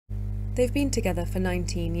They've been together for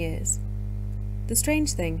 19 years. The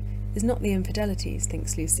strange thing is not the infidelities,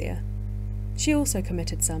 thinks Lucia. She also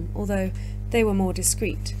committed some, although they were more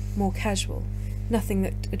discreet, more casual, nothing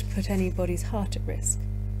that would put anybody's heart at risk.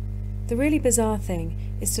 The really bizarre thing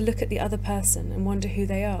is to look at the other person and wonder who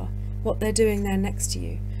they are, what they're doing there next to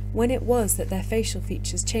you, when it was that their facial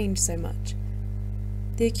features changed so much.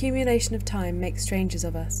 The accumulation of time makes strangers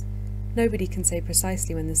of us. Nobody can say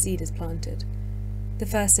precisely when the seed is planted. The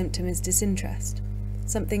first symptom is disinterest,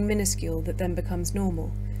 something minuscule that then becomes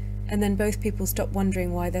normal, and then both people stop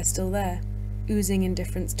wondering why they're still there, oozing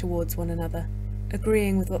indifference towards one another,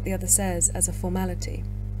 agreeing with what the other says as a formality.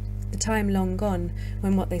 The time long gone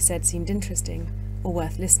when what they said seemed interesting or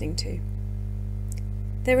worth listening to.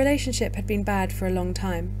 Their relationship had been bad for a long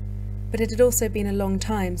time, but it had also been a long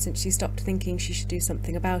time since she stopped thinking she should do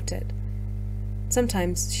something about it.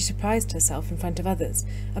 Sometimes she surprised herself in front of others,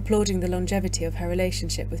 applauding the longevity of her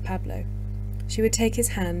relationship with Pablo. She would take his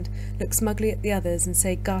hand, look smugly at the others, and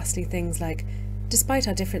say ghastly things like, "Despite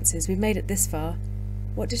our differences, we've made it this far."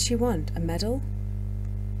 What did she want, a medal?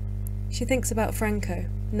 She thinks about Franco,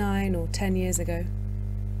 9 or 10 years ago.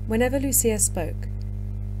 Whenever Lucia spoke,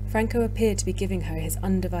 Franco appeared to be giving her his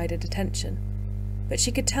undivided attention, but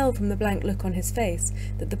she could tell from the blank look on his face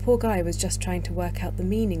that the poor guy was just trying to work out the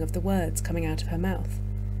meaning of the words coming out of her mouth.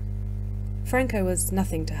 Franco was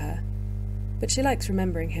nothing to her, but she likes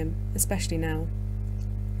remembering him, especially now.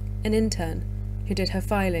 An intern, who did her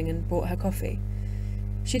filing and brought her coffee.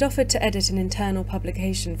 She'd offered to edit an internal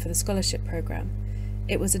publication for the scholarship programme.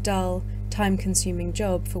 It was a dull, time-consuming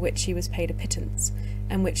job for which she was paid a pittance,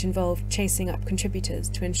 and which involved chasing up contributors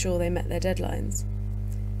to ensure they met their deadlines.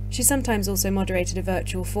 She sometimes also moderated a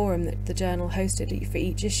virtual forum that the journal hosted for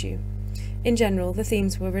each issue. In general, the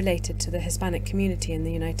themes were related to the Hispanic community in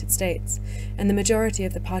the United States, and the majority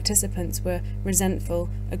of the participants were resentful,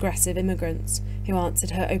 aggressive immigrants who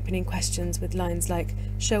answered her opening questions with lines like,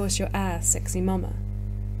 "Show us your ass, sexy mama."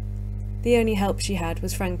 The only help she had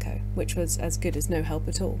was Franco, which was as good as no help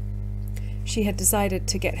at all. She had decided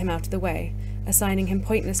to get him out of the way, assigning him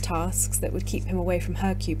pointless tasks that would keep him away from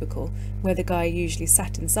her cubicle, where the guy usually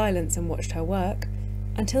sat in silence and watched her work,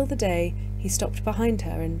 until the day he stopped behind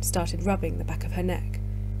her and started rubbing the back of her neck.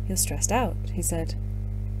 "You're stressed out," he said.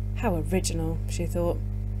 How original, she thought.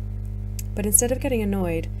 But instead of getting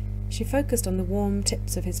annoyed, she focused on the warm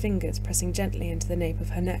tips of his fingers pressing gently into the nape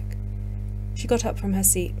of her neck. She got up from her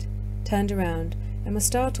seat, turned around, and was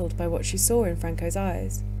startled by what she saw in Franco's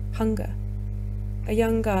eyes. Hunger. A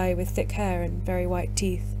young guy with thick hair and very white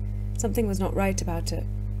teeth. Something was not right about it,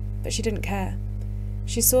 but she didn't care.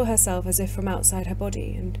 She saw herself as if from outside her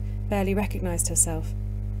body, and barely recognized herself.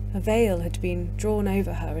 A veil had been drawn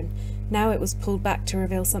over her, and now it was pulled back to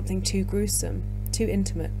reveal something too gruesome, too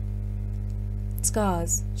intimate.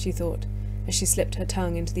 Scars, she thought, as she slipped her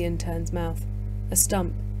tongue into the intern's mouth. A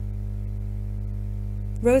stump.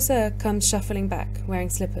 Rosa comes shuffling back, wearing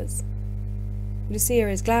slippers. Lucia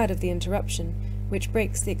is glad of the interruption, which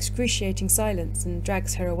breaks the excruciating silence and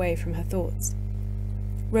drags her away from her thoughts.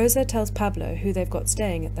 Rosa tells Pablo who they've got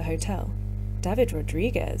staying at the hotel. "David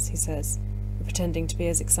Rodriguez," he says, pretending to be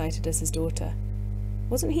as excited as his daughter.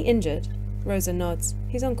 "Wasn't he injured?" Rosa nods.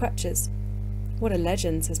 "He's on crutches." "What a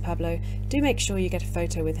legend," says Pablo. "Do make sure you get a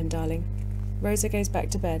photo with him, darling." Rosa goes back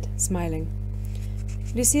to bed, smiling.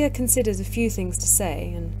 Lucia considers a few things to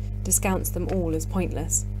say, and discounts them all as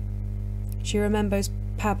pointless. She remembers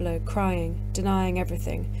Pablo crying, denying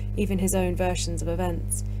everything, even his own versions of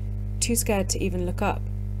events, too scared to even look up.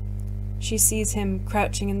 She sees him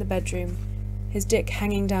crouching in the bedroom, his dick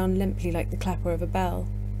hanging down limply like the clapper of a bell,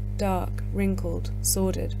 dark, wrinkled,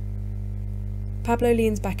 sordid. Pablo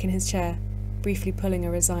leans back in his chair, briefly pulling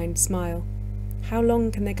a resigned smile. How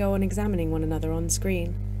long can they go on examining one another on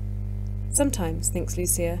screen? Sometimes, thinks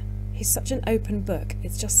Lucia, he's such an open book,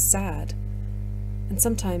 it's just sad. And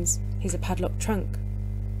sometimes he's a padlocked trunk.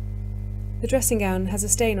 The dressing gown has a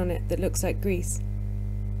stain on it that looks like grease.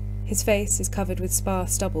 His face is covered with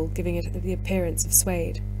sparse stubble, giving it the appearance of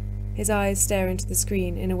suede. His eyes stare into the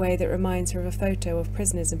screen in a way that reminds her of a photo of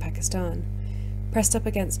prisoners in Pakistan, pressed up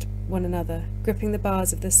against one another, gripping the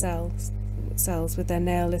bars of the cells with their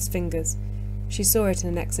nailless fingers. She saw it in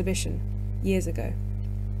an exhibition, years ago.